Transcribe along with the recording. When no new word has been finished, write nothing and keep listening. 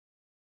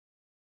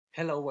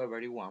Hello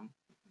everyone,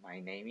 my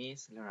name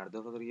is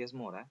Leonardo Rodriguez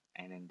Mora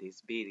and in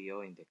this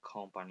video in the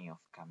company of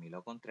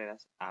Camilo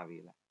Contreras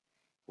Avila,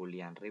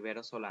 Julian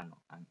Rivero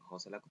Solano and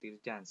Jose Lacutir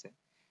Jansen,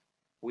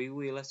 we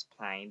will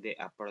explain the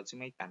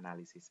approximate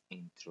analysis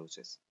in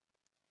truces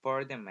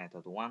for the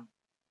method 1.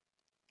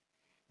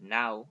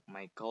 Now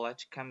my colleague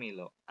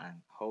Camilo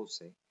and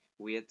Jose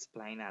will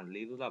explain a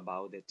little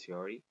about the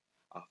theory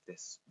of the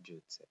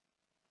truce.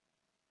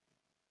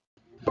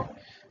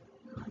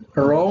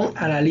 Wrong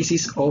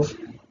analysis of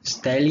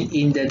style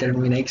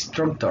indeterminate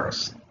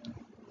structures.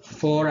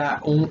 For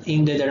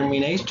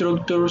indeterminate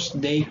structures,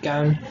 they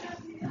can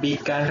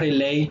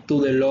relate to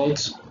the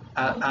loads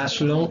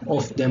as long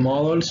of the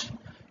models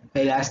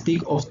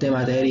elastic of the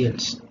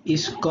materials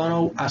is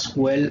known as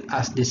well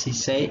as the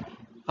size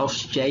of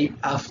shape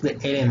of the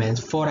elements.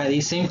 For a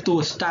design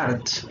to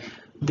start,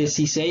 the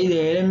size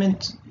the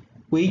element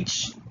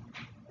which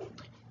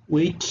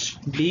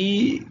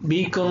be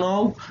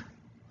known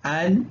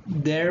and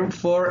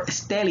therefore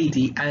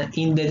stability and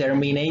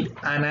indeterminate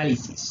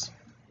analysis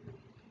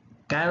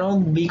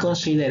cannot be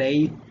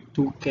considered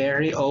to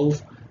carry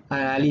out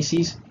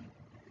analysis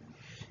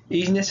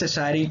is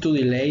necessary to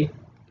delay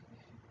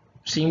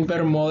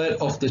simple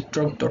model of the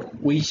structure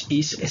which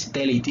is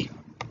stability.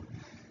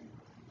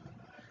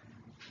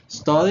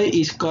 Study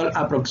is called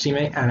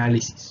approximate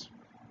analysis.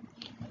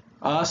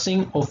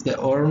 Assign of the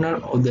order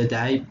of the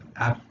type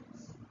a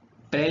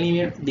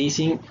preliminary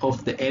design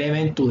of the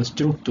element to the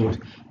structure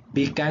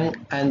become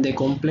and the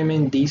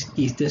complement this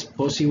is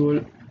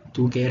possible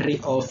to carry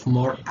out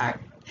more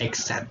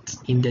exact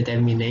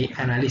indeterminate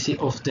analysis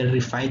of the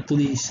refined to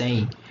the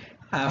design.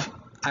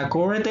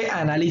 Accurate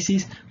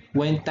analysis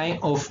when time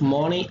of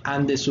money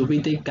and the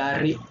sufficient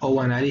carry of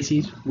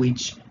analysis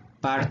which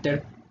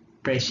parter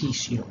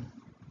precision.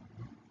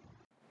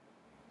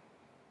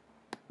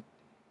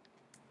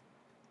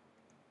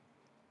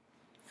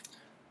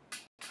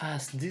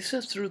 As these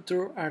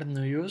structures are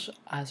not used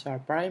as a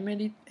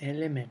primary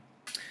element,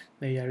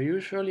 they are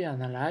usually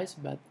analyzed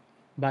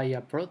by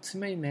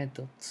approximate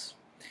methods.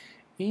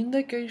 In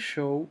the case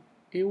shown,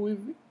 it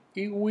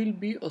will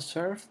be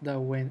observed that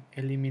when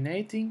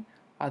eliminating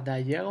a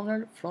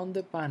diagonal from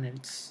the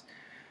panels,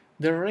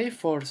 the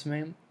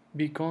reinforcement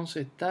becomes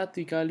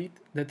statically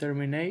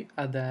determinate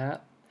and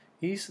that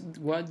is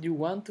what you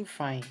want to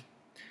find.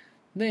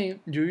 Then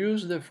you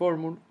use the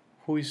formula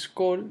which is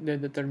called the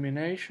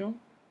determination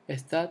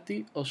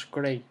static of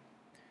Cray.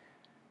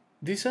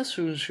 This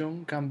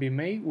assumption can be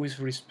made with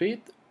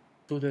respect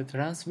to the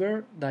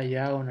transverse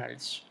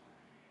diagonals.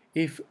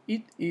 If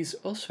it is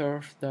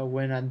observed that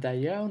when a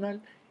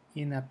diagonal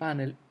in a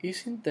panel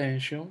is in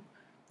tension,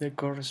 the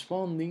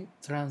corresponding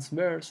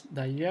transverse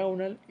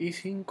diagonal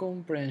is in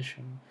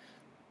compression,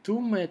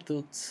 two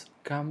methods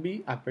can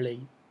be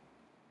applied.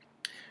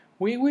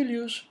 We will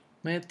use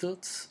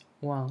method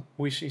 1,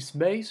 which is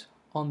based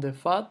on the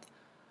fact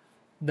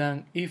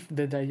that if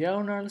the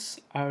diagonals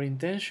are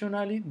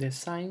intentionally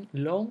designed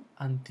long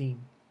and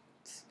thin,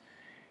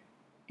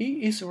 it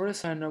is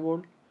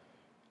reasonable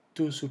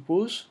to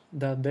suppose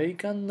that they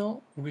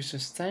cannot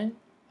withstand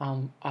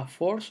a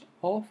force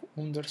of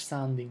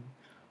understanding,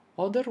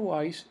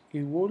 otherwise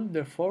it would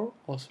therefore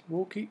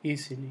book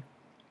easily.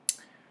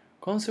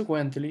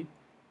 Consequently,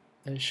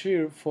 the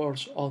shear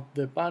force of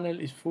the panel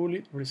is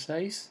fully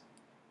resized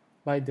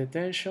by the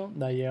tension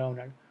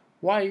diagonal,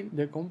 while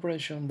the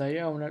compression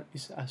diagonal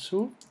is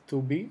assumed to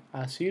be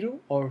a zero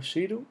or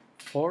zero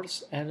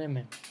force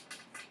element.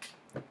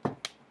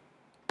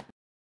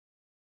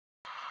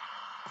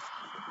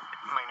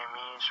 My name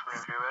is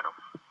Julian Rivero,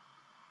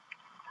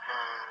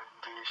 and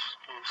this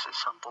is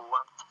example 1.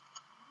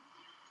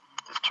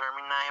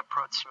 Determine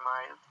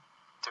approximate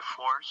the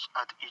force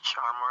at each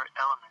armor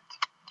element.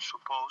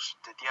 Suppose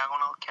the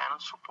diagonal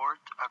cannot support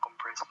a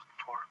compressed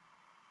form.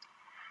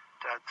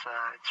 That's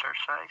an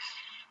exercise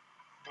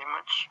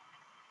image.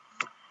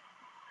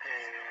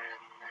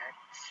 And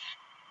next,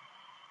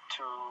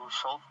 to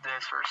solve the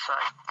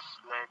exercise,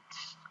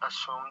 let's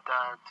assume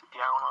that the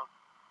diagonal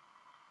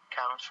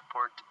cannot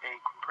support a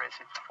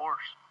compressive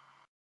force.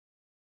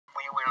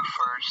 We will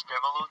first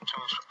develop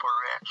two support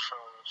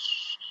reactions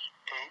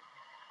A.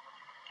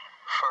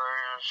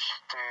 First,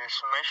 the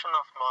summation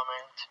of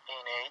moment in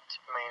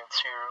 8 minus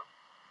 0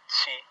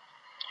 C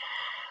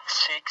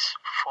 6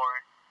 for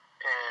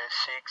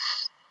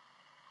 6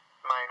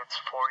 minus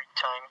 4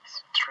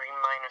 times 3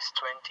 minus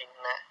 20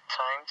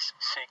 times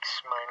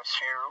 6 minus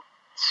 0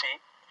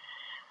 C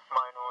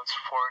minus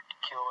 4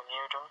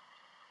 kilonewton.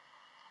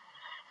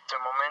 The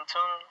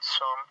momentum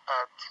sum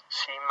at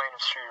C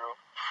minus 0,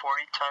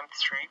 40 times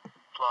 3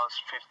 plus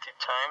 50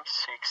 times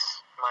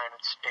 6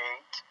 minus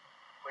 8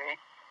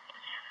 weight,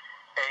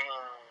 A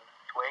in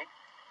weight,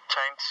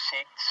 times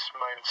 6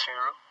 minus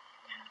 0,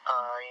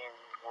 in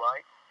Y,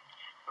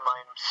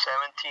 minus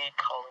 70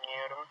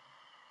 kilonewton.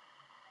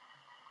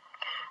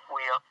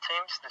 We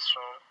obtain the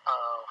sum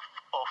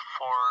of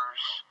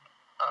force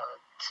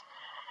at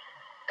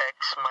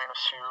X minus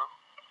 0,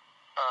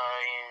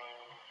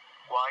 in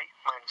Y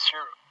minus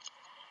 0.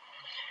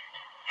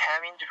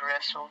 Having the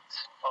result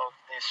of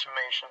this this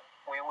summation,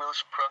 we will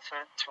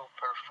proceed to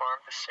perform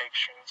the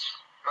sections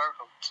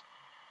marked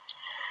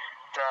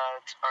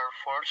that are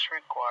force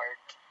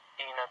required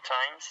in a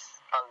times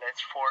a less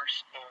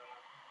force in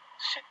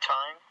C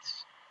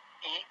times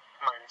E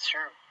minus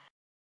 0.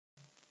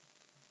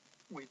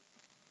 With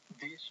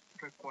this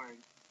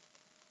required,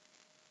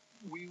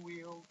 we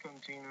will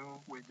continue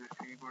with the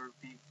figure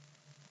B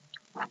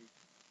with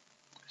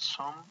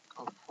sum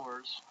of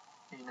force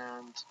in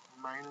and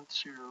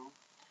minus 0,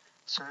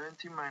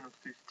 70 minus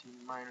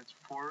 15 minus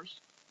force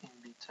in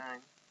B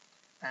time,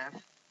 F,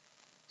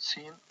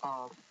 sin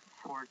of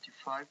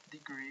 45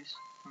 degrees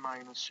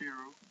minus 0,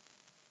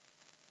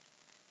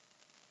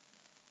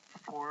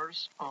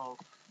 force of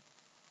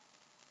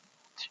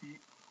T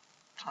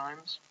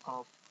times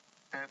of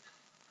F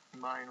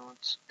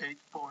minus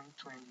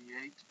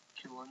 8.28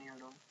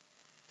 kilonewton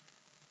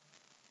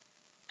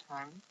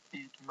times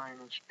it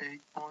minus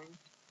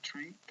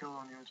 8.3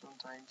 kilonewton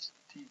times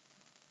T.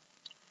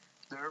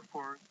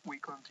 Therefore, we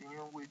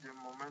continue with the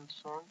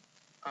momentum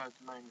at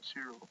minus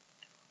 0,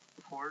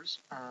 force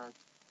at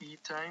E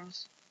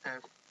times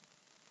F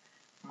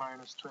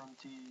minus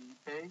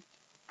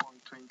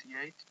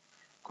 28.28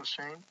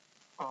 cosine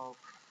of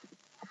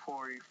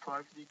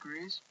 45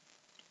 degrees,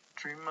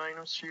 3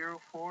 minus 0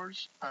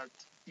 force at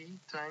E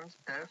times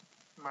F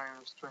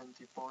minus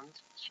 20.0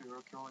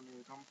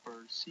 kilonewton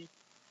per C.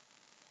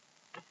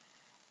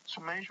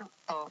 Summation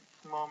of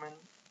moment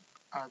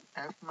at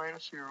F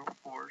minus 0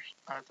 force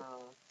at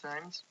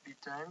times B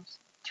times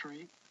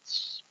 3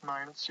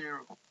 minus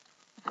 0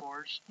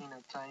 force in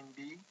a time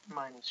B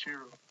minus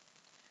 0.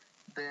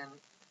 Then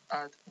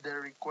at the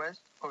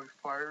request of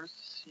fires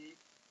C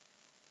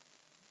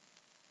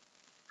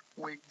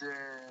with the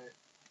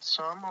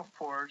sum of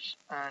force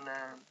and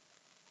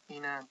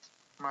in at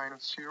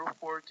minus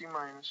 0.40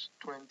 minus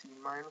 20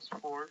 minus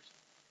force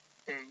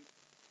A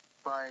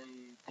by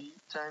B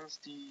times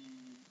the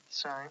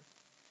sine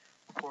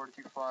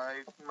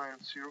 45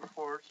 minus 0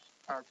 force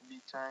at B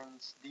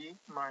times D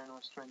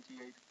minus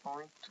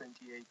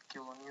 28.28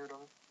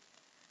 kilonewton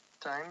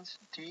times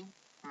T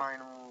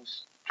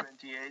minus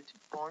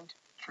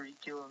 28.3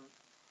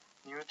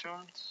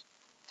 kilonewtons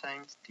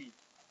times T.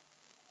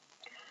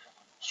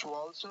 So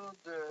also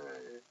the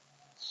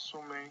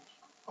summation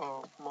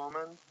of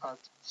moment at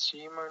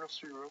C minus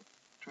 0,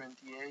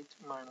 28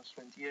 minus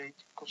 28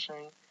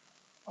 cosine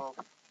of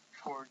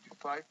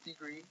 45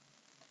 degree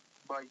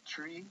by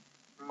 3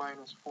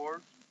 minus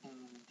 4 in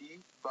D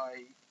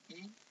by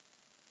E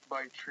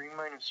by 3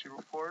 minus 0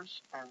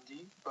 force and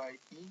D by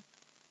E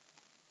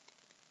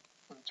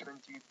and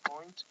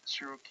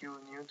 20.0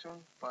 kilonewton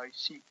by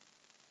C.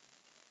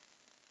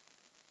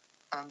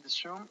 And the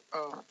sum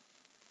of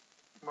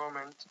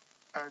moment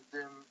at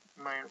the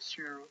minus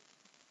 0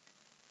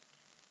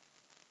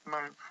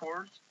 minus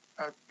force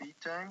at B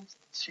times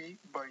C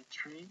by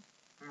 3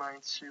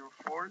 minus 0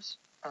 force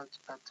at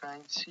a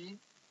time C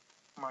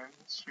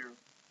minus 0.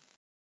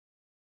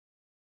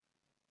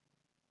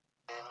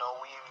 Now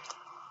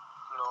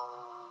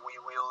we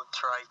will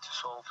try to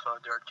solve the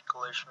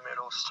articulation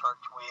method. Start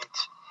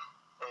with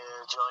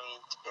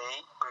joint A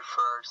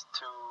refers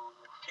to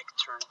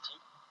fixture D.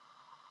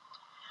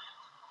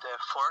 The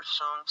force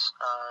sums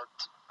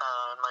at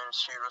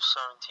minus 0.70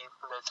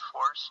 less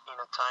force in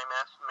a time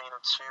F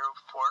minus 0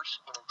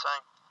 force in a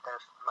time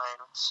F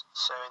minus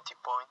 70.0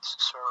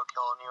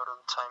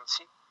 kilonewton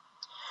times C.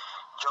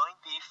 Joint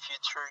B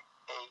fixture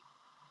A.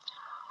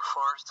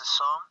 Force the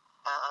sum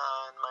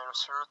and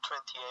minus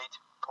 0.28.28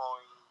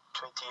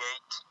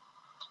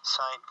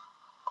 sine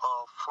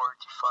of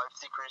 45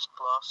 degrees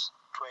plus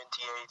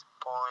 28.28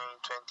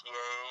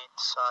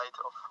 side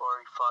of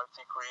 45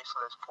 degrees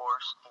less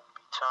force in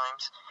B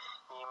times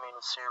E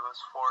minus 0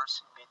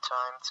 force in B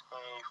times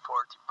a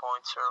 40.0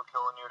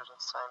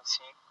 kilonewtons times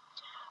C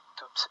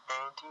to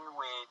ending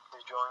with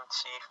the joint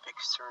C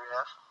fixture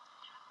F.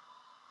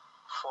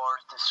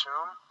 Force the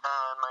sum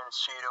and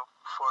minus 0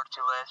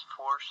 40 less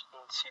force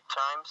in C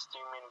times D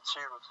minus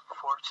 0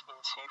 force in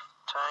C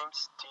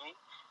times D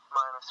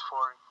minus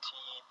 40.0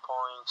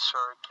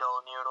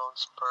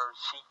 kilonewtons per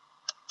C.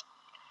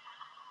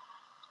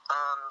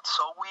 And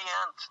so we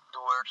end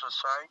the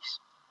exercise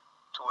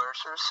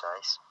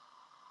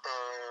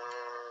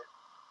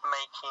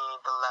making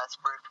the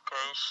last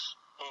verification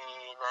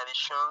in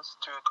additions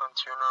to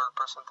continue our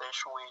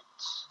presentation with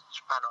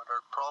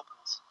another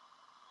problems.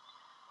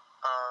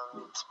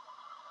 And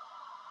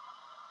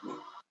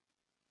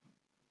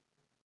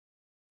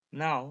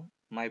Now,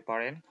 my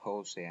parent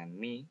Jose and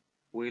me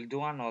will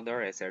do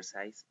another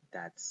exercise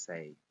that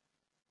say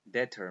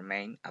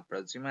determine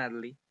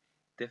approximately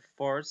the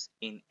force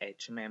in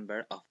each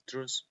member of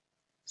truss.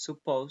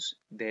 Suppose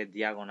the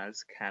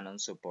diagonals cannot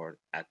support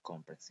a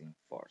compressing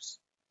force.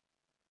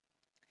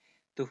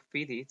 To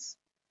fit it,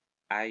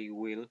 I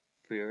will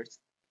first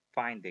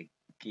find the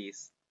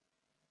geese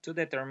to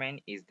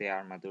determine if the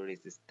armature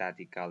is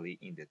statically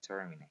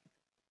indeterminate.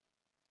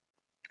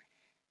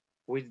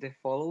 With the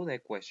followed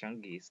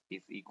equation geese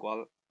is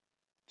equal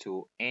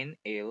to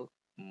NL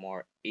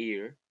more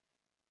air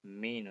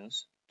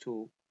minus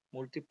 2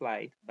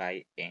 multiplied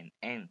by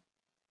Nn,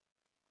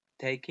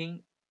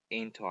 taking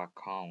into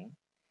account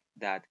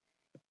that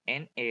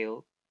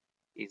NL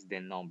is the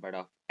number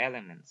of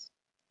elements,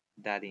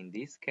 that in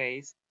this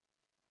case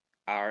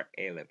are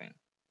 11.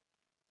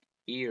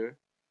 Here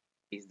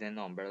is the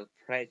number of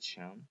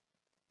fractions,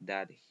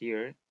 that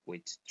here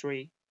with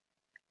 3,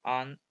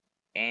 and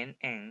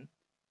Nn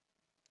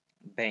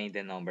being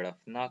the number of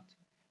knots,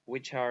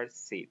 which are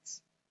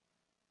 6.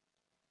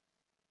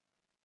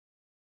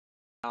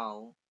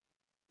 Now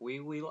we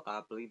will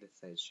apply the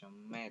section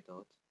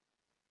method.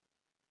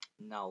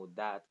 Now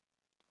that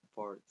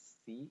for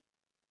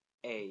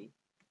CA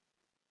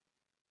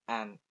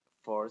and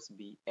force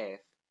BF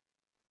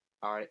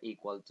are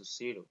equal to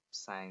 0,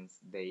 since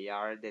they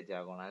are the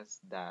diagonals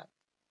that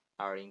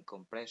are in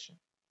compression.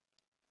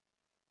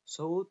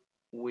 So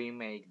we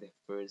make the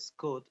first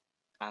cut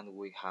and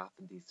we have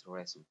this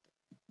result.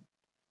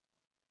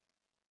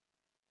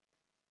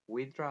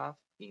 We draft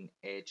in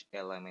each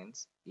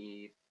elements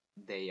if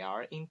they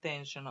are in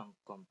tension and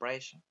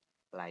compression,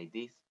 like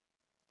this.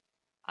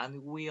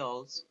 And we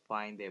also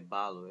find the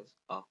values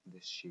of the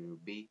shear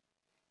B,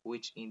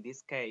 which in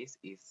this case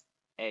is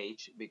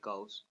H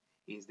because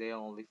it's the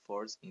only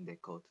force in the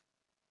cut.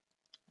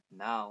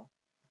 Now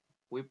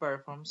we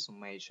perform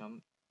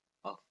summation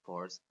of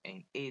force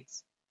in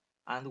its,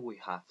 and we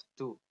have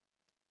 2.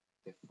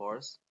 The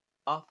force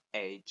of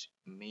H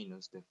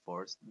minus the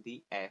force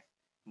dF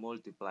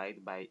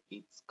multiplied by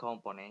its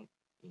component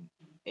in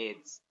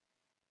its,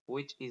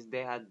 which is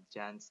the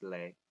adjacent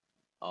leg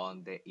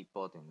on the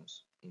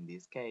hypotenuse. In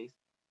this case,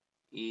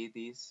 it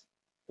is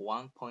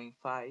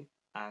 1.5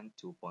 and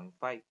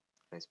 2.5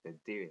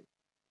 respectively.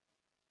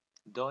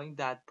 Doing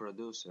that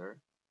producer,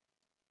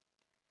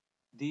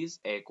 this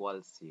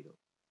equals 0,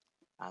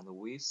 and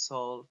we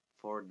solve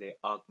for the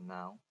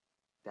unknown,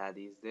 that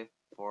is the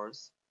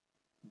force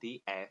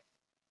dF,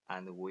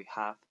 and we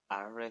have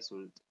a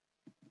result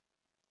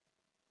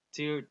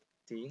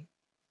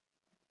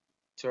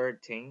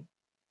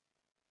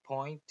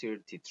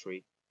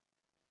 13.33,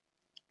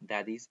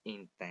 that is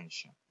in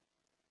tension.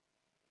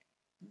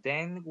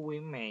 Then we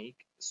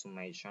make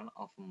summation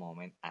of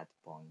moment at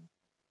point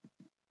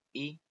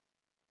E,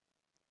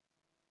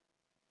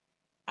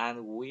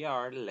 and we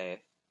are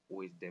left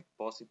with the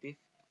positive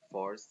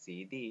force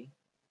CD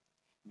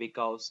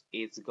because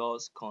it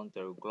goes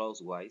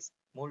counterclockwise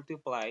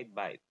multiplied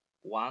by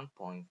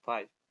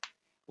 1.5,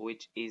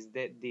 which is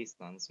the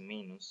distance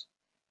minus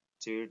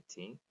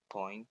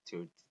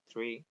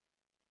 13.33,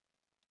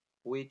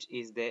 which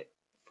is the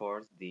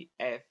force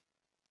dF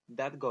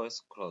that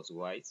goes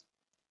clockwise,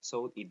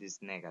 so it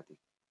is negative.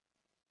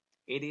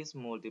 It is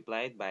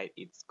multiplied by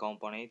its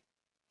component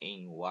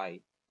in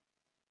y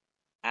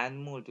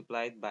and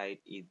multiplied by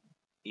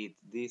its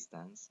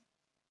distance,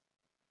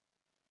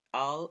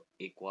 all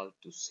equal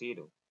to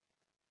 0.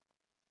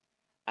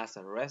 As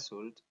a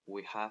result,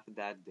 we have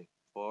that the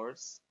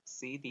force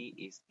CD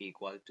is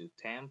equal to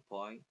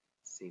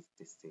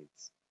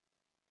 10.66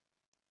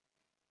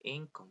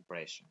 in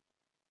compression.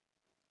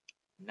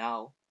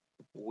 Now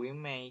we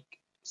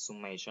make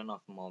summation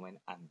of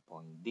moment at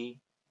point D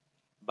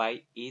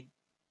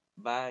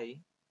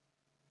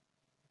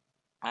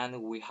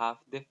and we have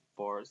the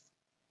force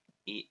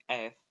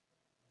EF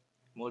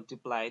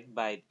multiplied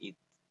by its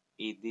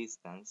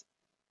distance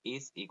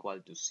is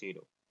equal to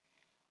 0.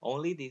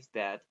 Only this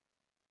that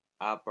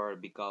upper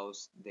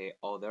because the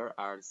other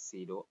are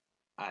 0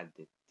 at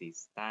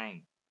this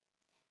time.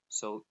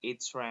 So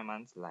it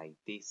remains like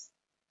this.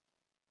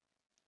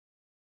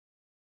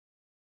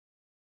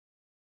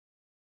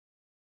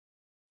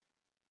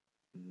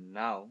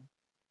 Now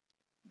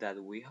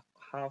that we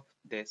have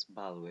these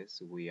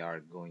values, we are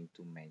going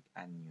to make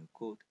a new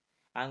cut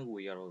and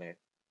we are left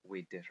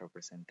with the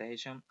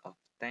representation of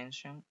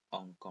tension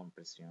on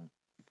compression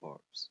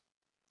force.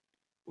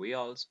 We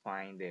also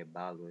find the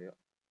value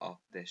of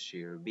the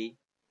shear B,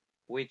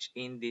 which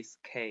in this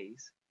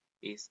case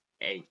is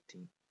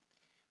 18,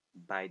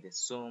 by the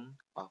sum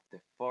of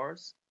the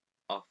force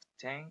of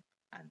 10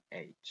 and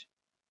H.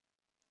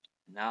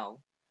 Now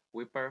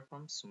we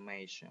perform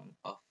summation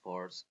of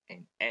force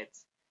in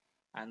H,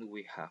 and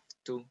we have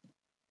 2.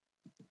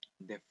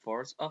 The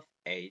force of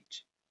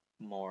H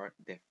more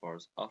the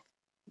force of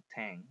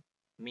 10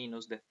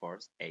 minus the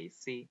force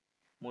AC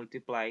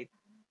multiplied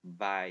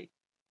by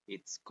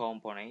its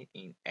component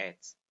in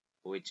H,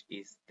 which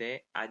is the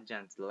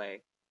adjacent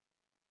leg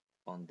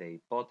on the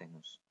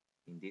hypotenuse.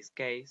 In this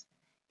case,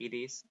 it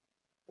is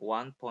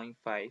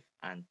 1.5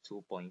 and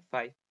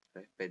 2.5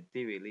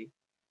 respectively,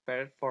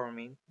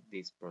 performing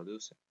this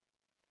producer.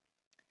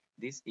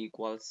 This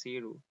equals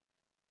 0,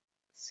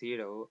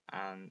 0,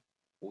 and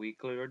we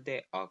clear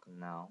the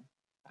unknown,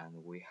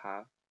 and we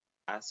have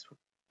as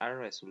a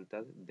result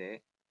the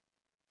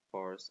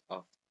force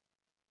of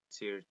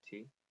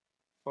 30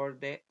 for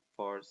the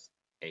force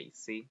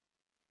AC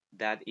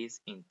that is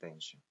in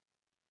tension.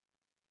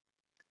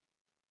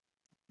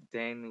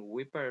 Then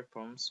we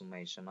perform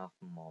summation of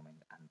moment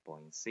at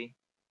point C,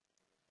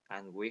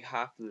 and we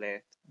have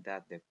left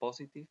that the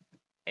positive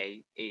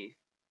AF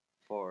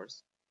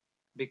force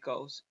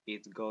because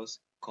it goes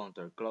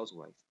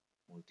counterclockwise,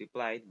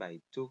 multiplied by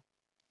 2,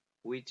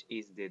 which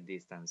is the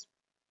distance,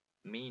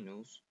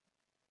 minus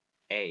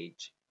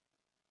h,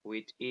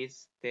 which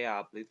is the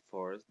applied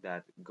force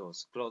that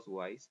goes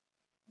clockwise,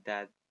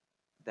 that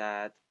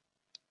that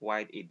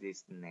while it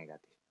is negative.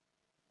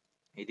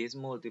 It is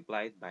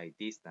multiplied by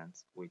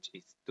distance, which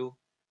is 2,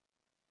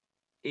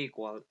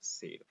 equal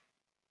 0.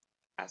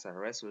 As a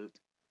result,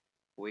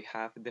 we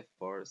have the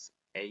force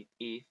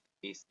 8F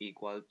is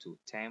equal to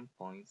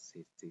 10.67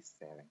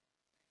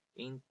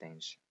 in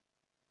tension.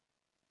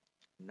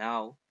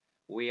 Now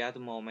we add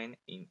moment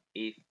in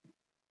F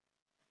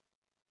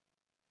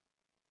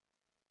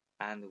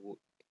and,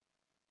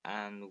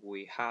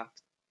 we have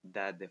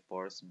that the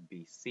force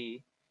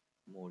BC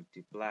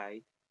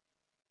multiplied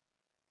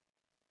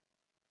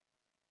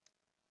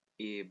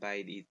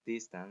by its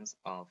distance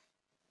of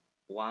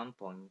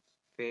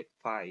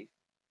 1.5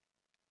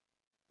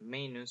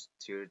 minus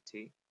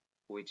 30,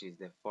 which is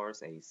the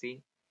force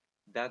AC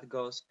that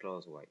goes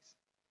clockwise,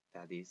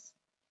 that is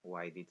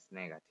why it's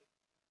negative,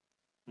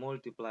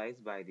 multiplies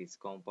by this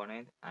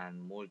component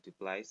and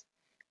multiplies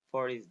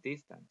for its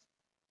distance.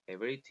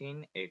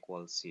 Everything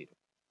equals 0.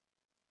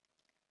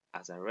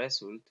 As a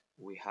result,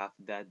 we have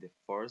that the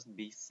force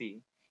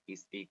BC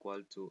is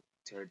equal to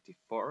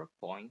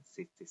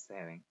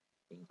 34.67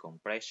 in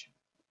compression.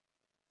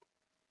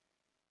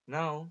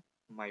 Now,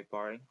 my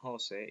parent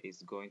Jose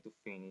is going to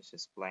finish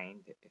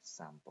explaining the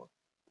example.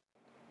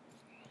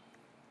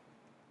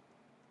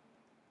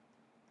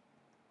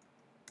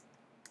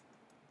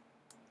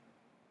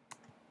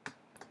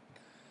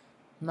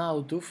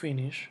 Now to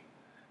finish,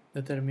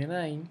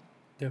 determining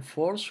the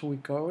force we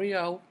carry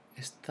out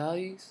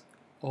studies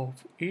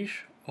of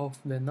each of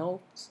the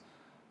nodes,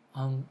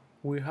 and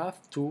we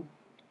have to,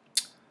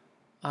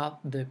 at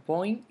the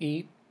point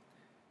E,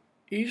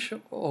 each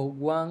of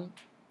one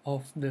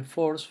of the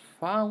force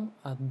found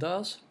at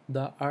those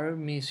that are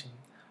missing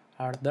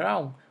are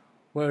drawn,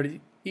 where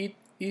it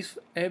is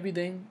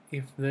evident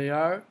if they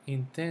are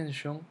in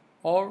tension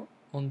or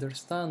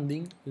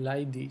understanding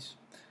like this.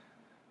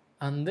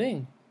 And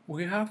then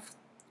we have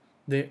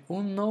the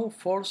unknown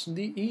force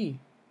dE.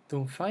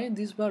 To find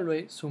this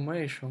value,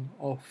 summation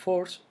of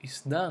force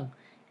is done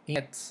in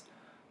nets,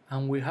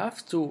 and we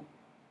have to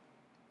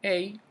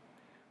A,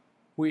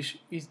 which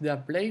is the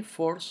applied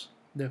force,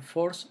 the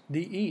force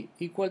dE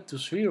equal to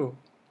 0.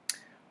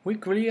 We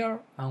clear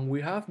and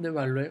we have the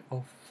value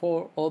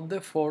of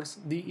the force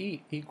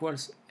dE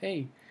equals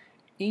A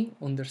in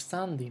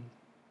understanding.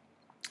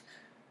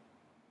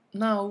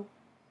 Now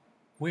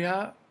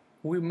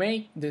we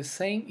make the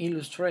same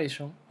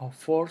illustration of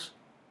force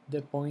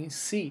the point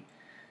C,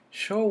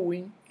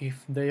 showing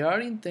if they are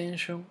in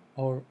tension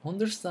or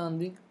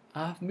understanding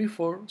as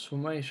before.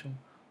 Summation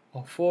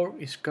of force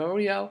is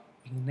carried out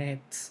in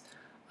nets,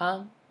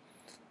 and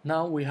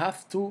now we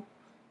have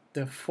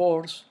the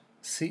force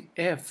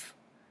CF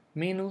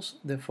minus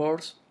the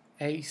force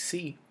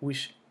AC,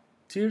 which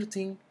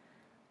 13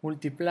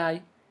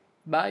 multiplied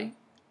by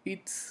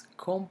its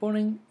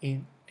component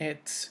in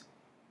X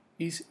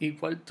is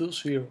equal to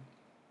 0.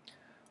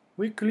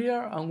 We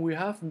clear and we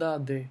have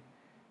that the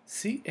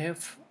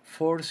CF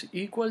force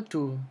equal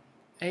to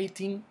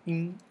 18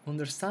 in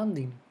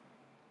understanding.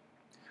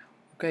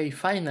 Okay,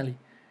 finally,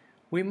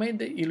 we made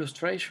the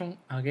illustration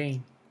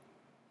again.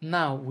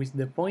 Now with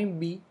the point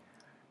B,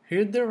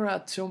 here the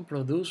reaction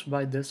produced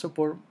by the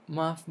support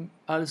must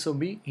also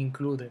be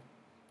included.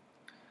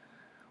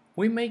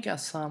 We make a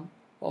sum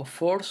of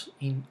force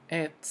in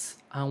X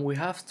and we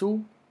have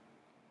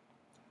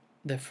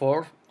the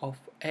force of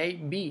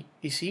AB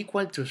is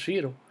equal to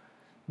 0.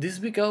 This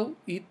because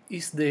it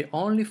is the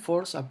only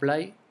force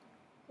applied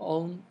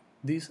on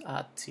this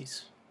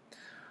axis.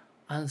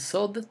 And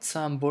so the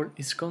example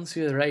is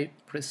considered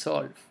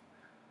resolved.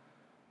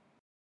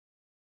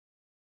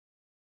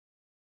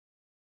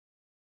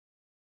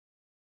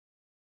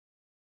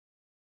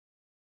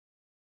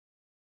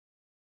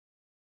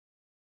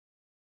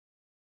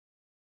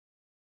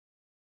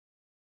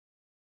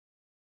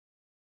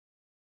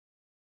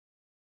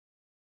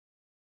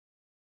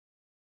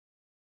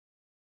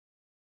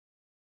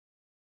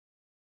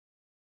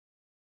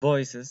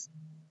 Voices,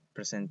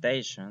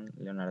 presentation,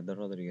 Leonardo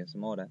Rodriguez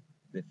Mora,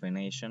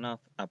 definition of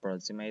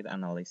approximate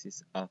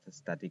analysis of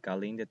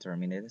statically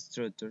indeterminate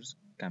structures,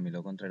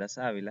 Camilo Contreras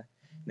Ávila,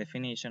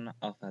 definition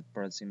of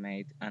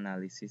approximate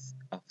analysis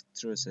of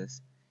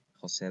truces,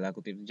 José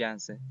Lacutir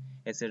Yance,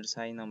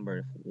 exercise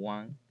number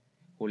 1,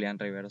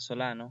 Julián Rivero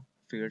Solano,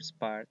 first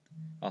part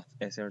of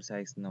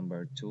exercise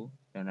number 2,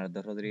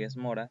 Leonardo Rodriguez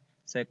Mora,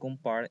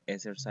 second part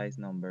exercise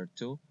number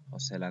 2,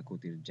 José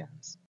Lacutir Yance.